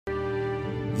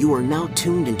You are now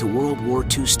tuned into World War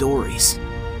II stories.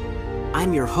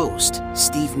 I'm your host,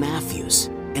 Steve Matthews,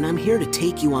 and I'm here to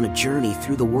take you on a journey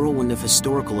through the whirlwind of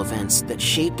historical events that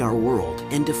shaped our world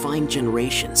and defined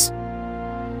generations.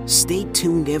 Stay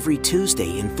tuned every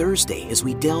Tuesday and Thursday as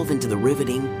we delve into the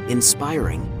riveting,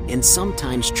 inspiring, and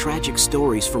sometimes tragic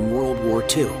stories from World War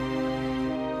II.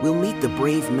 We'll meet the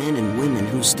brave men and women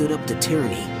who stood up to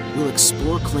tyranny, we'll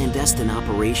explore clandestine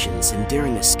operations and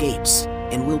daring escapes,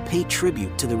 and we'll pay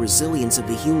tribute to the resilience of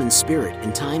the human spirit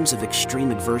in times of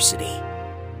extreme adversity.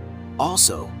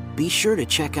 Also, be sure to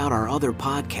check out our other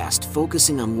podcast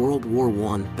focusing on World War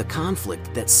I, the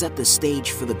conflict that set the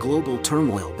stage for the global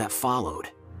turmoil that followed.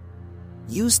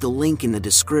 Use the link in the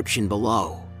description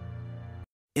below.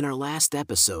 In our last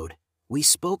episode, we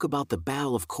spoke about the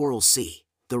Battle of Coral Sea,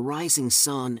 the rising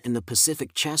sun and the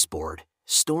Pacific chessboard,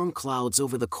 storm clouds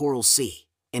over the Coral Sea,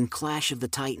 and clash of the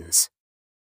Titans.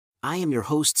 I am your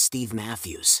host, Steve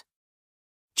Matthews.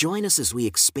 Join us as we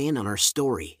expand on our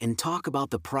story and talk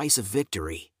about the price of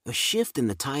victory, a shift in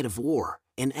the tide of war,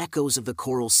 and echoes of the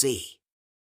Coral Sea.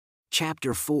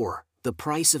 Chapter 4: The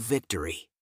Price of Victory.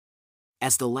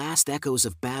 As the last echoes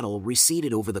of battle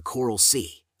receded over the Coral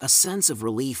Sea, a sense of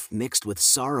relief mixed with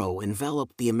sorrow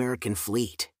enveloped the American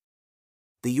fleet.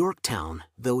 The Yorktown,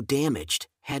 though damaged,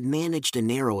 had managed a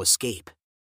narrow escape.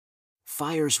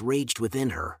 Fires raged within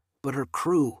her, but her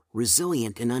crew,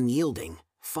 resilient and unyielding,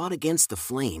 fought against the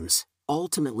flames,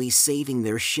 ultimately saving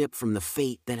their ship from the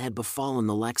fate that had befallen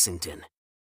the Lexington.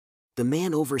 The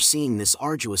man overseeing this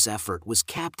arduous effort was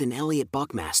Captain Elliot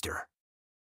Buckmaster.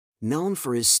 Known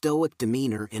for his stoic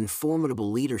demeanor and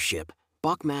formidable leadership,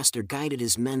 Buckmaster guided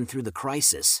his men through the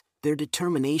crisis, their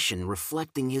determination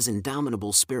reflecting his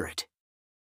indomitable spirit.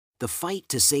 The fight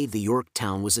to save the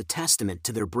Yorktown was a testament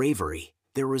to their bravery,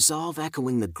 their resolve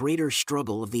echoing the greater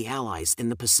struggle of the Allies in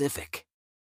the Pacific.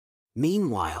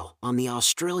 Meanwhile, on the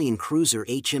Australian cruiser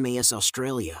HMAS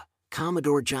Australia,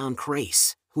 Commodore John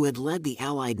Crace, who had led the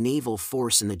Allied naval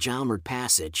force in the Jalmard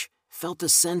Passage, felt a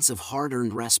sense of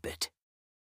hard-earned respite.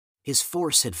 His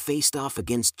force had faced off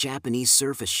against Japanese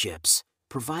surface ships,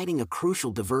 providing a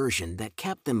crucial diversion that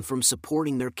kept them from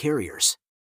supporting their carriers.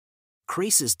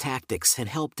 Crace's tactics had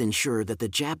helped ensure that the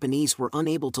Japanese were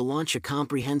unable to launch a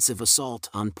comprehensive assault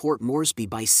on Port Moresby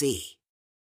by sea.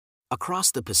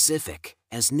 Across the Pacific,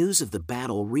 as news of the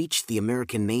battle reached the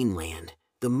American mainland,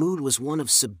 the mood was one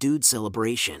of subdued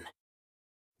celebration.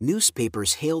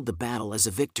 Newspapers hailed the battle as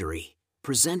a victory,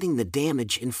 presenting the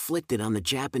damage inflicted on the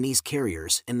Japanese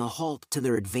carriers and the halt to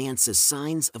their advance as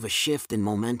signs of a shift in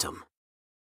momentum.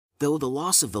 Though the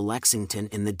loss of the Lexington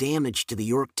and the damage to the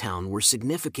Yorktown were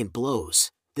significant blows,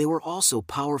 they were also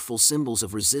powerful symbols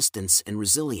of resistance and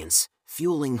resilience,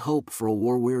 fueling hope for a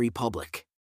war-weary public.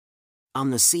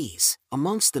 On the seas,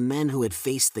 amongst the men who had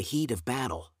faced the heat of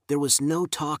battle, there was no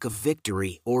talk of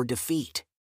victory or defeat.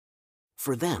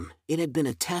 For them, it had been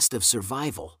a test of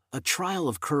survival, a trial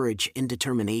of courage and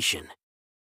determination.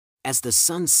 As the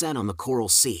sun set on the Coral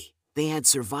Sea, they had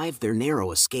survived their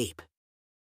narrow escape.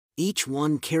 Each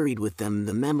one carried with them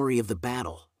the memory of the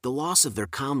battle, the loss of their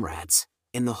comrades,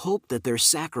 and the hope that their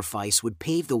sacrifice would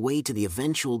pave the way to the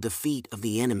eventual defeat of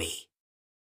the enemy.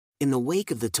 In the wake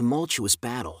of the tumultuous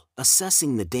battle,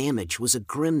 assessing the damage was a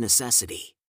grim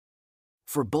necessity.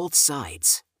 For both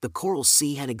sides, the Coral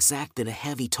Sea had exacted a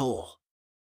heavy toll.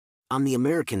 On the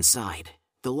American side,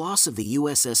 the loss of the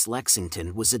USS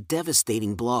Lexington was a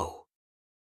devastating blow.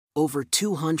 Over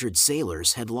 200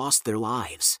 sailors had lost their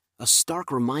lives, a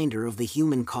stark reminder of the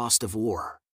human cost of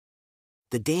war.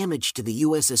 The damage to the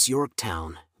USS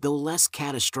Yorktown, though less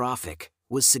catastrophic,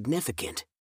 was significant.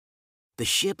 The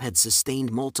ship had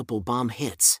sustained multiple bomb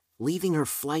hits, leaving her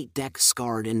flight deck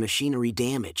scarred and machinery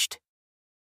damaged.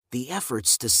 The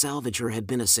efforts to salvage her had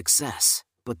been a success,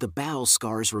 but the battle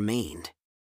scars remained.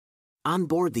 On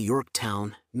board the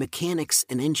Yorktown, mechanics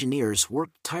and engineers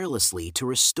worked tirelessly to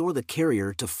restore the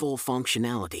carrier to full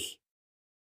functionality.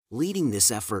 Leading this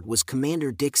effort was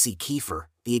Commander Dixie Kiefer,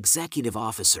 the executive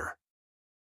officer.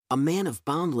 A man of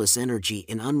boundless energy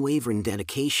and unwavering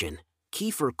dedication,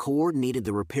 Kiefer coordinated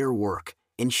the repair work,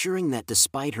 ensuring that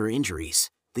despite her injuries,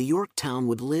 the Yorktown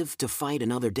would live to fight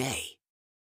another day.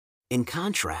 In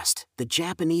contrast, the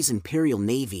Japanese Imperial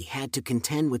Navy had to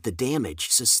contend with the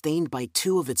damage sustained by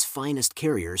two of its finest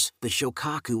carriers, the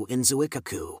Shokaku and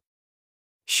Zuikaku.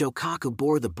 Shokaku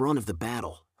bore the brunt of the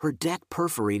battle, her deck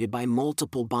perforated by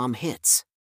multiple bomb hits.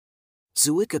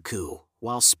 Zuikaku,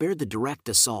 while spared the direct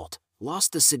assault,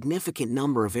 lost a significant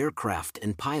number of aircraft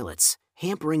and pilots,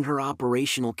 hampering her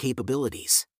operational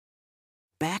capabilities.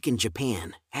 Back in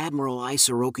Japan, Admiral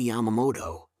Isoroku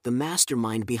Yamamoto, the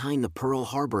mastermind behind the Pearl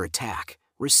Harbor attack,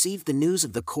 received the news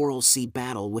of the Coral Sea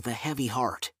battle with a heavy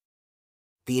heart.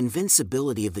 The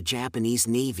invincibility of the Japanese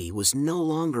Navy was no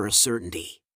longer a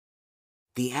certainty.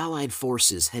 The Allied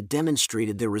forces had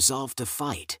demonstrated their resolve to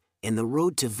fight, and the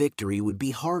road to victory would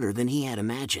be harder than he had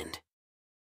imagined.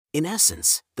 In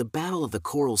essence, the Battle of the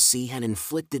Coral Sea had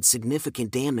inflicted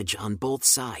significant damage on both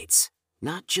sides,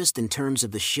 not just in terms of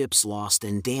the ships lost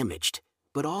and damaged,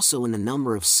 but also in the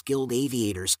number of skilled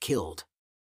aviators killed.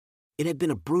 It had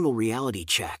been a brutal reality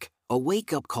check, a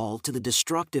wake-up call to the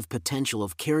destructive potential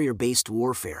of carrier-based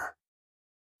warfare.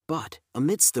 But,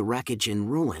 amidst the wreckage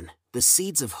and ruin, the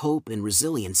seeds of hope and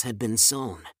resilience had been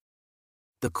sown.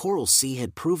 The Coral Sea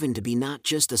had proven to be not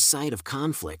just a site of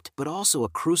conflict but also a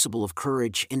crucible of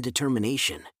courage and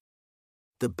determination.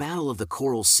 The Battle of the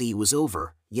Coral Sea was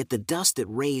over, yet the dust it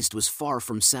raised was far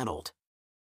from settled.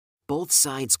 Both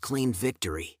sides claimed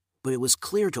victory, but it was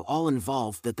clear to all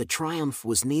involved that the triumph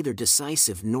was neither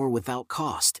decisive nor without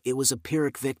cost. It was a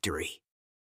Pyrrhic victory.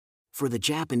 For the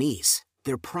Japanese,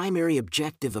 their primary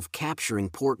objective of capturing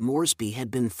Port Moresby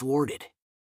had been thwarted.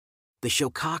 The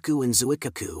Shokaku and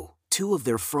Zuikaku, two of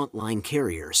their frontline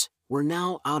carriers, were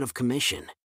now out of commission.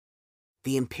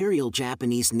 The Imperial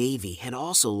Japanese Navy had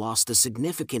also lost a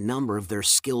significant number of their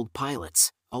skilled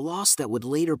pilots, a loss that would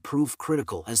later prove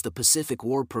critical as the Pacific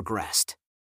War progressed.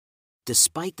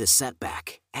 Despite the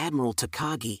setback, Admiral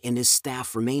Takagi and his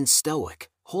staff remained stoic,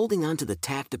 holding on to the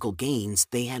tactical gains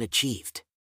they had achieved.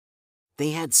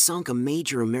 They had sunk a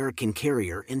major American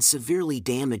carrier and severely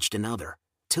damaged another,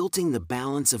 tilting the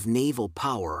balance of naval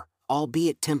power,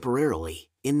 albeit temporarily,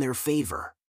 in their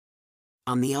favor.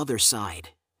 On the other side,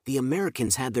 the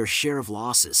Americans had their share of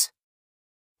losses.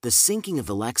 The sinking of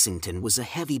the Lexington was a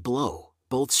heavy blow,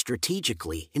 both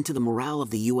strategically and to the morale of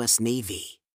the U.S.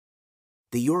 Navy.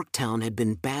 The Yorktown had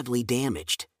been badly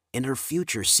damaged, and her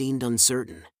future seemed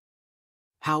uncertain.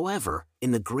 However,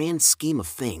 in the grand scheme of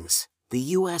things, the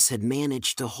U.S. had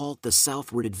managed to halt the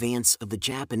southward advance of the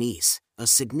Japanese, a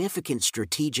significant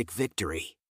strategic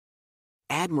victory.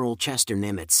 Admiral Chester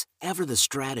Nimitz, ever the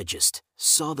strategist,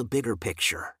 saw the bigger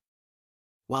picture.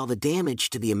 While the damage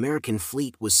to the American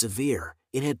fleet was severe,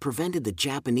 it had prevented the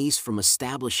Japanese from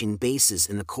establishing bases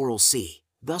in the Coral Sea,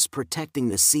 thus protecting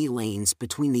the sea lanes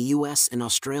between the U.S. and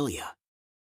Australia.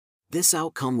 This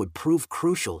outcome would prove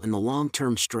crucial in the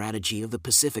long-term strategy of the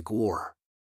Pacific War.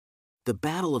 The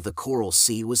Battle of the Coral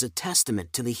Sea was a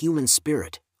testament to the human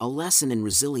spirit, a lesson in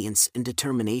resilience and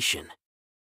determination.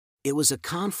 It was a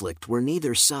conflict where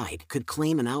neither side could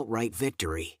claim an outright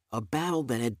victory, a battle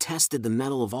that had tested the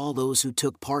mettle of all those who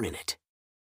took part in it.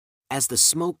 As the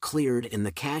smoke cleared and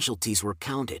the casualties were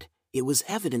counted, it was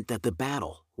evident that the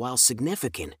battle, while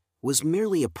significant, was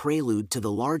merely a prelude to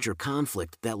the larger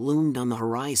conflict that loomed on the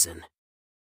horizon.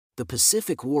 The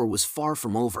Pacific War was far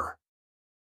from over.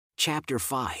 Chapter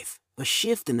 5: A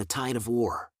Shift in the Tide of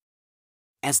War.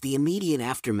 As the immediate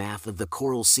aftermath of the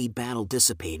Coral Sea battle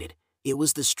dissipated, it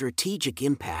was the strategic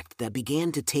impact that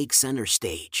began to take center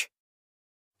stage.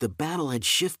 The battle had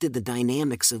shifted the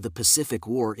dynamics of the Pacific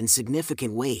War in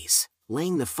significant ways,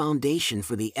 laying the foundation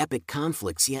for the epic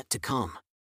conflicts yet to come.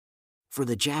 For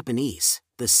the Japanese,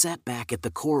 the setback at the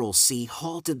Coral Sea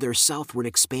halted their southward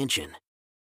expansion.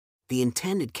 The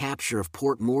intended capture of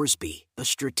Port Moresby, a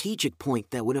strategic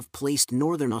point that would have placed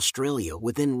northern Australia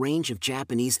within range of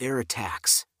Japanese air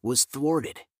attacks, was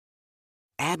thwarted.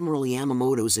 Admiral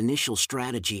Yamamoto's initial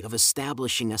strategy of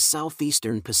establishing a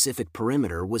southeastern Pacific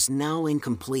perimeter was now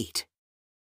incomplete.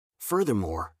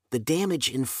 Furthermore, the damage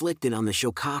inflicted on the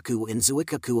Shokaku and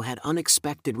Zuikaku had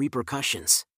unexpected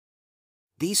repercussions.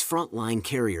 These frontline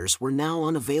carriers were now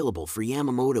unavailable for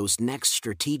Yamamoto's next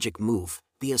strategic move,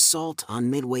 the assault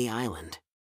on Midway Island.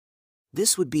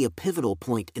 This would be a pivotal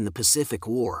point in the Pacific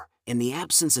War, and the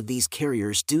absence of these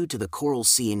carriers due to the Coral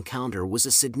Sea encounter was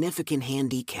a significant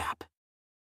handicap.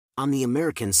 On the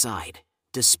American side,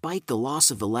 despite the loss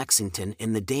of the Lexington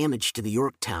and the damage to the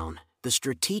Yorktown, the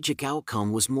strategic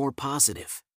outcome was more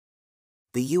positive.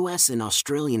 The U.S. and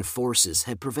Australian forces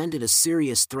had prevented a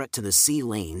serious threat to the sea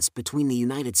lanes between the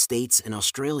United States and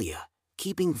Australia,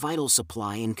 keeping vital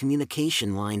supply and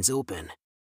communication lines open.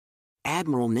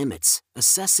 Admiral Nimitz,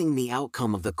 assessing the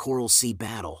outcome of the Coral Sea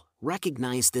battle,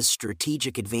 recognized this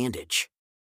strategic advantage.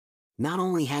 Not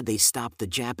only had they stopped the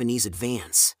Japanese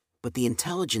advance, but the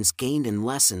intelligence gained and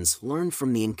lessons learned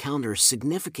from the encounter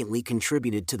significantly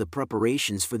contributed to the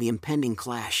preparations for the impending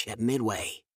clash at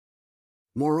Midway.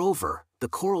 Moreover, the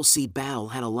Coral Sea battle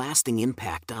had a lasting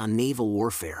impact on naval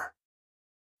warfare.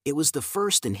 It was the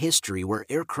first in history where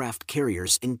aircraft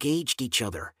carriers engaged each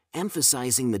other,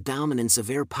 emphasizing the dominance of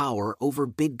air power over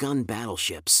big gun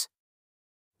battleships.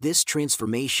 This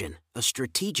transformation, a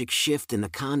strategic shift in the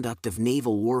conduct of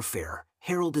naval warfare,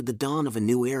 heralded the dawn of a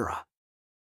new era.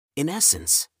 In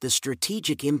essence, the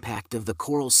strategic impact of the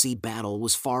Coral Sea battle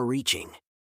was far-reaching.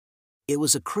 It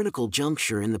was a critical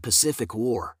juncture in the Pacific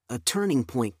War, a turning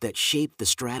point that shaped the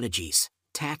strategies,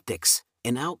 tactics,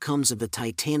 and outcomes of the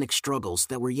titanic struggles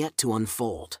that were yet to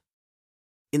unfold.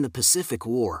 In the Pacific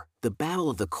War, the Battle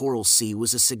of the Coral Sea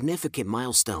was a significant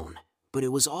milestone, but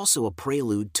it was also a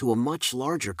prelude to a much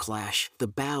larger clash, the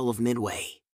Battle of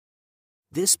Midway.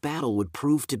 This battle would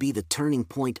prove to be the turning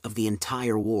point of the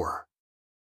entire war.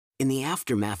 In the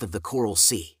aftermath of the Coral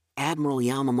Sea, Admiral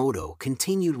Yamamoto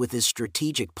continued with his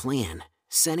strategic plan,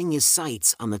 setting his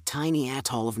sights on the tiny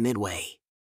atoll of Midway.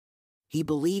 He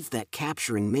believed that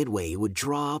capturing Midway would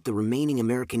draw out the remaining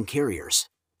American carriers,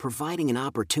 providing an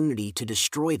opportunity to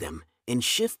destroy them and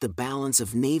shift the balance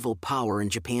of naval power in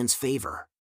Japan's favor.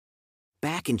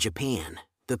 Back in Japan,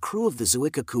 the crew of the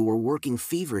Zuikaku were working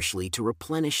feverishly to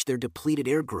replenish their depleted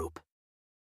air group.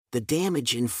 The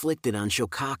damage inflicted on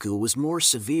Shokaku was more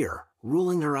severe,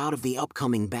 ruling her out of the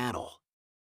upcoming battle.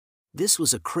 This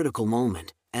was a critical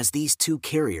moment, as these two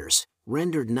carriers,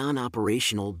 rendered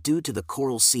non-operational due to the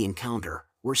Coral Sea encounter,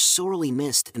 were sorely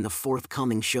missed in the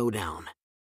forthcoming showdown.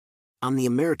 On the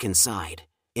American side,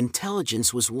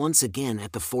 intelligence was once again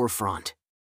at the forefront.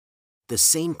 The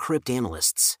same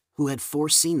cryptanalysts, who had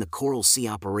foreseen the Coral Sea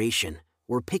operation,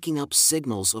 were picking up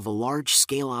signals of a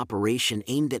large-scale operation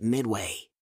aimed at Midway.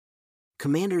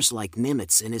 Commanders like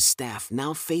Nimitz and his staff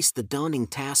now faced the daunting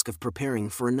task of preparing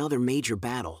for another major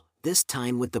battle, this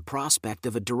time with the prospect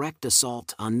of a direct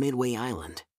assault on Midway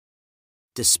Island.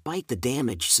 Despite the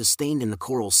damage sustained in the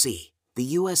Coral Sea,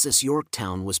 the USS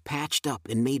Yorktown was patched up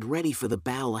and made ready for the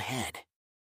battle ahead.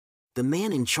 The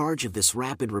man in charge of this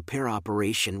rapid repair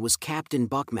operation was Captain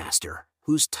Buckmaster,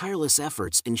 whose tireless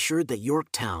efforts ensured that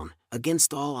Yorktown,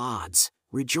 against all odds,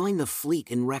 rejoined the fleet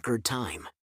in record time.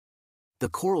 The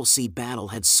Coral Sea battle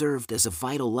had served as a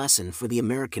vital lesson for the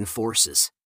American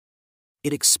forces.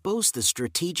 It exposed the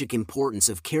strategic importance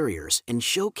of carriers and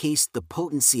showcased the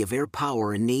potency of air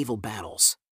power in naval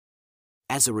battles.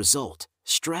 As a result,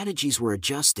 strategies were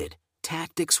adjusted,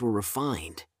 tactics were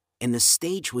refined, and the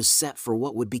stage was set for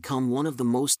what would become one of the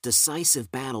most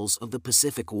decisive battles of the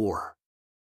Pacific War.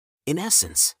 In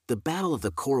essence, the Battle of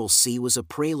the Coral Sea was a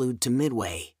prelude to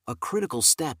Midway, a critical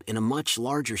step in a much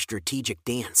larger strategic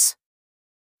dance.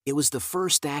 It was the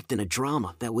first act in a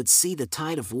drama that would see the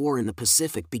tide of war in the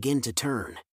Pacific begin to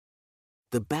turn.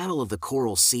 The Battle of the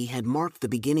Coral Sea had marked the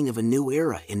beginning of a new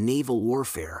era in naval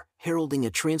warfare, heralding a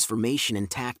transformation in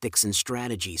tactics and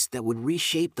strategies that would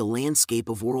reshape the landscape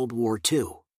of World War II.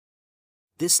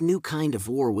 This new kind of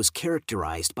war was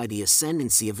characterized by the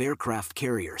ascendancy of aircraft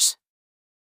carriers.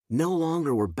 No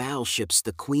longer were battleships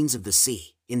the queens of the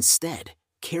sea. Instead,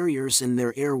 carriers and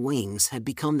their air wings had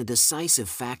become the decisive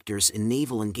factors in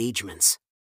naval engagements.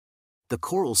 The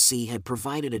Coral Sea had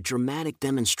provided a dramatic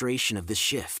demonstration of this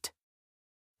shift.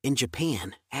 In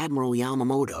Japan, Admiral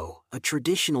Yamamoto, a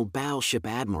traditional battleship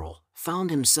admiral, found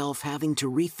himself having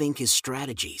to rethink his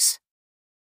strategies.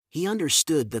 He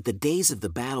understood that the days of the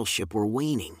battleship were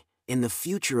waning, and the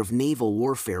future of naval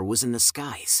warfare was in the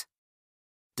skies.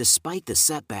 Despite the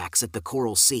setbacks at the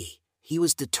Coral Sea, he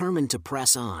was determined to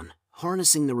press on,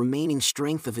 harnessing the remaining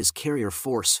strength of his carrier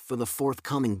force for the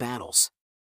forthcoming battles.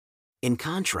 In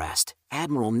contrast,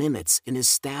 Admiral Nimitz and his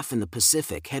staff in the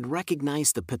Pacific had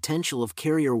recognized the potential of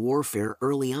carrier warfare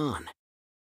early on.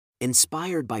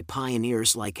 Inspired by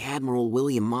pioneers like Admiral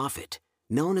William Moffett,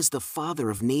 known as the father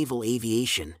of naval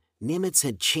aviation, Nimitz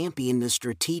had championed the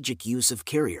strategic use of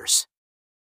carriers.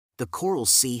 The Coral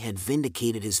Sea had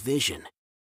vindicated his vision.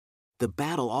 The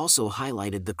battle also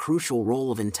highlighted the crucial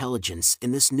role of intelligence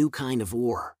in this new kind of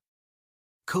war.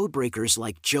 Codebreakers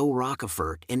like Joe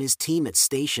Rockefort and his team at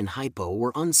Station Hypo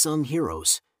were unsung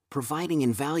heroes, providing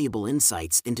invaluable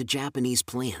insights into Japanese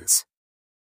plans.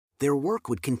 Their work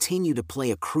would continue to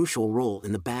play a crucial role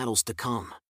in the battles to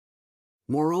come.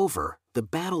 Moreover, the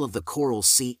Battle of the Coral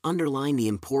Sea underlined the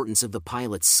importance of the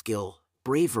pilot's skill,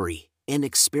 bravery, and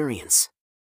experience.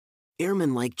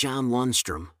 Airmen like John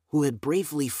Lundstrom, who had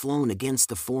bravely flown against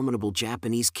the formidable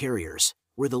Japanese carriers,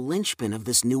 were the linchpin of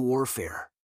this new warfare.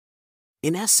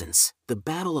 In essence, the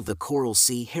Battle of the Coral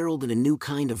Sea heralded a new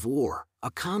kind of war, a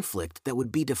conflict that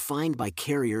would be defined by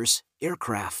carriers,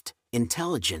 aircraft,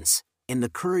 intelligence, and the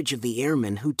courage of the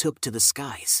airmen who took to the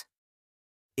skies.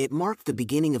 It marked the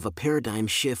beginning of a paradigm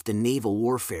shift in naval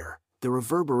warfare, the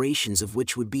reverberations of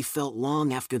which would be felt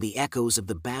long after the echoes of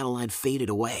the battle had faded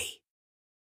away.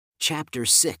 Chapter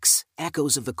 6: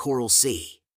 Echoes of the Coral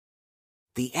Sea.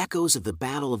 The echoes of the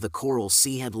Battle of the Coral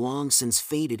Sea had long since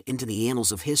faded into the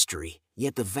annals of history,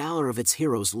 yet the valor of its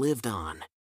heroes lived on.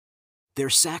 Their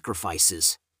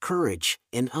sacrifices, courage,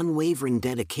 and unwavering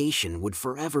dedication would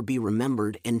forever be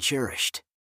remembered and cherished.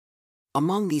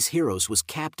 Among these heroes was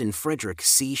Captain Frederick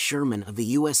C. Sherman of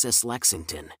the USS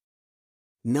Lexington.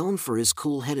 Known for his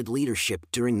cool-headed leadership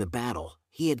during the battle,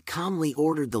 he had calmly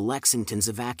ordered the Lexington's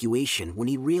evacuation when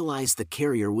he realized the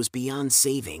carrier was beyond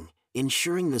saving,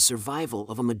 ensuring the survival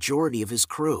of a majority of his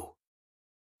crew.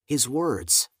 His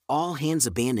words, "All hands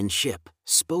abandon ship,"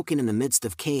 spoken in the midst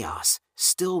of chaos,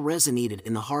 still resonated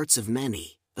in the hearts of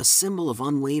many, a symbol of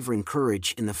unwavering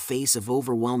courage in the face of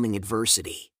overwhelming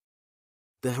adversity.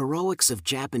 The heroics of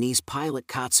Japanese pilot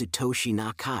Katsutoshi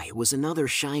Nakai was another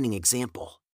shining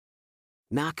example.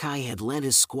 Nakai had led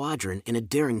his squadron in a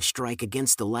daring strike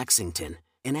against the Lexington,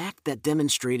 an act that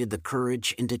demonstrated the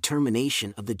courage and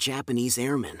determination of the Japanese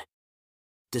airmen.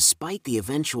 Despite the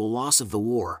eventual loss of the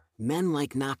war, men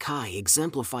like Nakai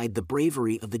exemplified the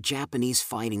bravery of the Japanese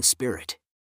fighting spirit.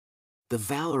 The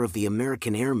valor of the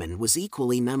American airmen was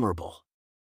equally memorable.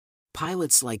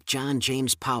 Pilots like John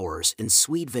James Powers and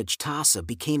Swede WW2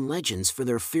 became legends for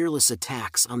their fearless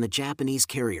attacks on the Japanese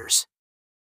carriers.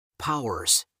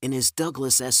 Powers, in his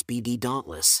Douglas SBD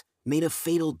Dauntless, made a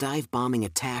fatal dive-bombing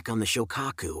attack on the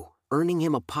Shokaku, earning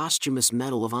him a posthumous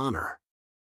Medal of Honor.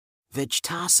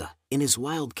 WW2, in his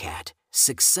Wildcat,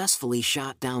 successfully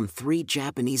shot down 3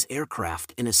 Japanese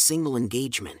aircraft in a single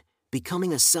engagement,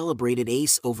 becoming a celebrated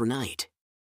ace overnight.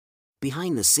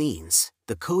 Behind the scenes,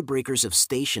 the codebreakers of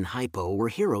Station Hypo were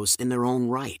heroes in their own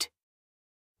right.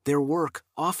 Their work,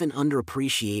 often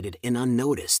underappreciated and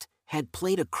unnoticed, had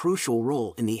played a crucial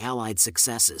role in the Allied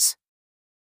successes.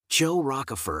 Joe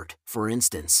Rockefort, for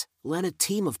instance, led a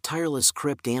team of tireless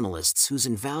cryptanalysts whose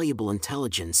invaluable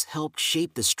intelligence helped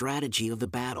shape the strategy of the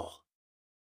battle.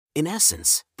 In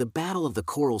essence, the Battle of the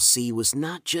Coral Sea was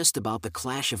not just about the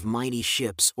clash of mighty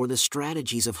ships or the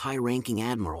strategies of high-ranking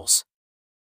admirals.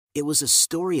 It was a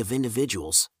story of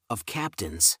individuals, of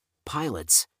captains,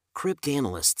 pilots,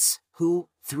 cryptanalysts, who,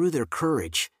 through their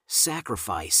courage,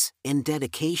 sacrifice, and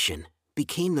dedication,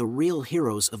 became the real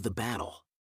heroes of the battle.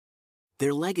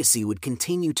 Their legacy would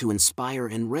continue to inspire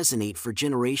and resonate for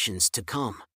generations to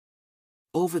come.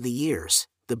 Over the years,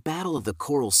 the Battle of the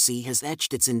Coral Sea has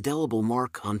etched its indelible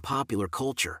mark on popular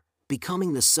culture,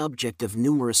 becoming the subject of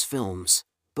numerous films,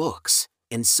 books,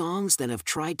 and songs that have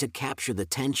tried to capture the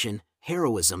tension,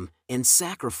 heroism, and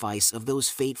sacrifice of those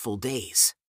fateful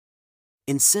days.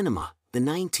 In cinema, the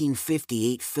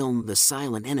 1958 film The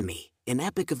Silent Enemy, an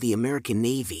epic of the American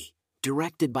Navy,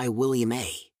 directed by William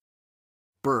A.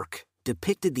 Burke,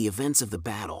 depicted the events of the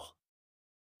battle.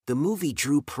 The movie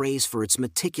drew praise for its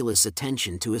meticulous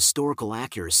attention to historical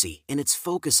accuracy and its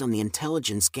focus on the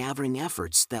intelligence-gathering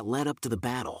efforts that led up to the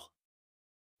battle.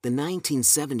 The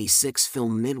 1976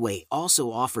 film Midway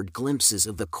also offered glimpses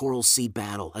of the Coral Sea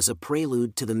battle as a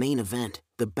prelude to the main event,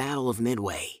 the Battle of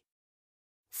Midway.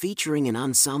 Featuring an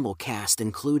ensemble cast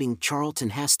including Charlton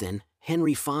Heston,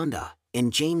 Henry Fonda,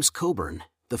 and James Coburn,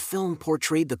 the film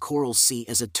portrayed the Coral Sea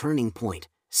as a turning point,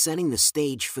 setting the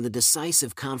stage for the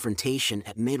decisive confrontation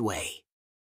at Midway.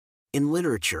 In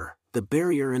literature, The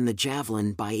Barrier and the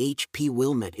Javelin by H.P.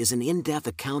 Wilmot is an in-depth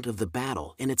account of the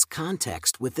battle and its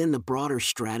context within the broader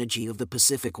strategy of the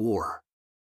Pacific War.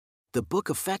 The book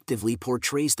effectively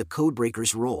portrays the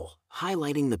codebreaker's role,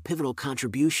 highlighting the pivotal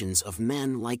contributions of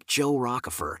men like Joe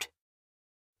Rockefort.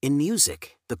 In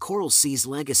music, the Coral Sea's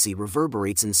legacy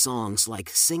reverberates in songs like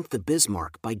Sink the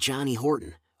Bismarck by Johnny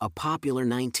Horton, a popular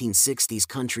 1960s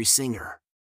country singer.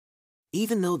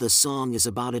 Even though the song is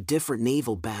about a different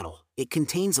naval battle, it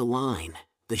contains a line,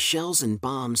 "The shells and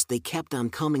bombs they kept on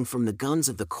coming from the guns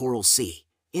of the Coral Sea,"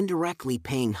 indirectly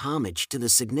paying homage to the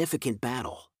significant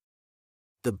battle.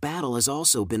 The battle has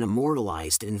also been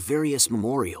immortalized in various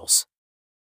memorials.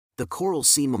 The Coral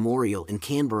Sea Memorial in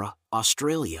Canberra,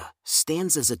 Australia,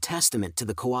 stands as a testament to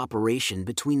the cooperation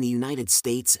between the United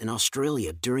States and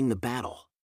Australia during the battle.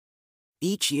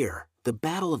 Each year, the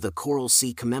Battle of the Coral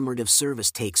Sea commemorative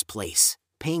service takes place,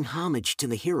 paying homage to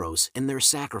the heroes and their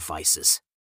sacrifices.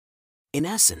 In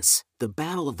essence, the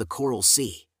Battle of the Coral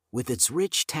Sea, with its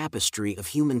rich tapestry of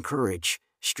human courage,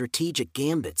 strategic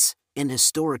gambits, and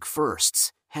historic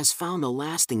firsts, has found a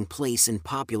lasting place in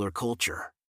popular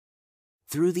culture.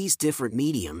 Through these different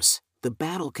mediums, the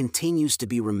battle continues to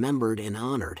be remembered and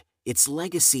honored, its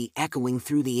legacy echoing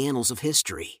through the annals of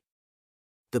history.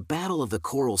 The Battle of the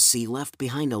Coral Sea left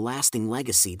behind a lasting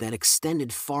legacy that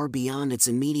extended far beyond its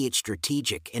immediate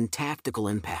strategic and tactical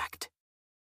impact.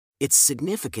 Its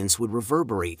significance would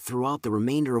reverberate throughout the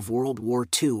remainder of World War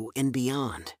II and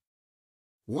beyond.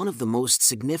 One of the most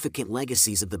significant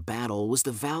legacies of the battle was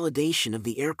the validation of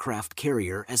the aircraft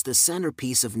carrier as the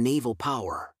centerpiece of naval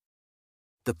power.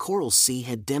 The Coral Sea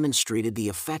had demonstrated the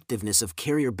effectiveness of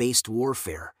carrier-based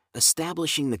warfare,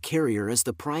 establishing the carrier as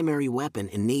the primary weapon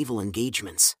in naval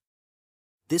engagements.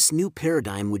 This new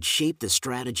paradigm would shape the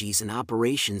strategies and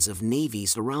operations of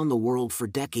navies around the world for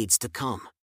decades to come.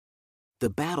 The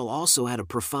battle also had a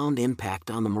profound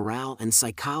impact on the morale and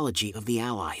psychology of the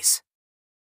Allies.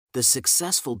 The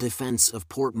successful defense of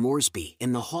Port Moresby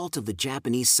and the halt of the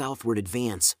Japanese southward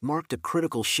advance marked a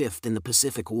critical shift in the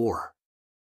Pacific War.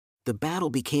 The battle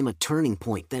became a turning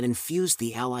point that infused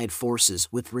the Allied forces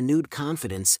with renewed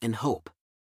confidence and hope.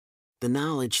 The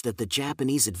knowledge that the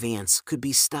Japanese advance could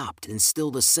be stopped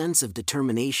instilled a sense of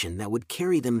determination that would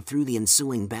carry them through the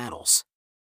ensuing battles.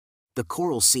 The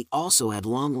Coral Sea also had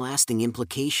long-lasting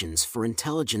implications for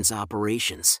intelligence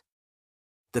operations.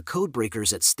 The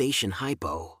codebreakers at Station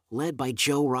Hypo, led by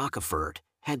Joe Rockeford,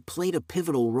 had played a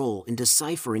pivotal role in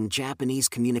deciphering Japanese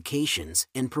communications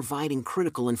and providing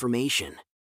critical information.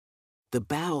 The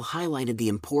battle highlighted the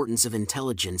importance of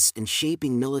intelligence in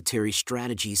shaping military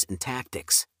strategies and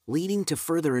tactics, leading to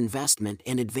further investment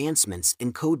and advancements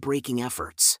in code-breaking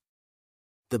efforts.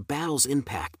 The battle's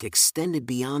impact extended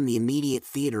beyond the immediate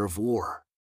theater of war.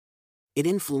 It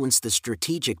influenced the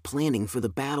strategic planning for the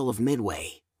Battle of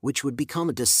Midway, which would become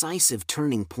a decisive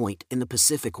turning point in the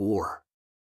Pacific War.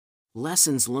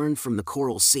 Lessons learned from the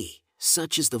Coral Sea,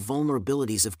 such as the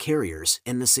vulnerabilities of carriers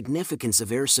and the significance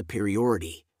of air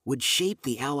superiority, would shape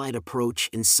the Allied approach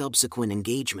in subsequent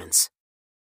engagements.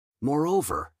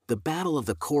 Moreover, the Battle of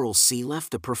the Coral Sea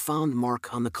left a profound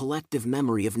mark on the collective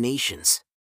memory of nations.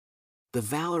 The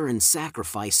valor and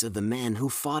sacrifice of the men who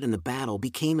fought in the battle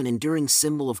became an enduring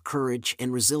symbol of courage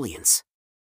and resilience.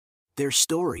 Their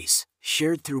stories,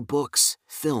 shared through books,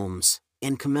 films,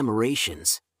 and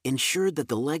commemorations, ensured that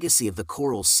the legacy of the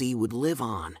Coral Sea would live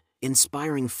on,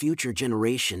 inspiring future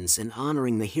generations and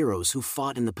honoring the heroes who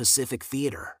fought in the Pacific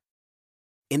theater.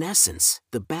 In essence,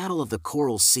 the Battle of the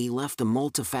Coral Sea left a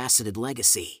multifaceted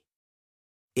legacy.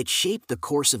 It shaped the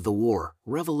course of the war,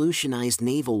 revolutionized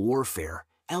naval warfare,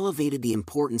 elevated the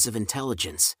importance of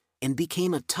intelligence, and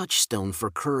became a touchstone for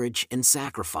courage and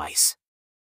sacrifice.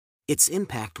 Its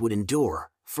impact would endure,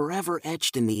 forever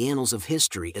etched in the annals of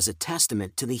history as a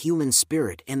testament to the human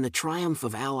spirit and the triumph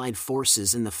of Allied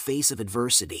forces in the face of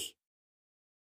adversity.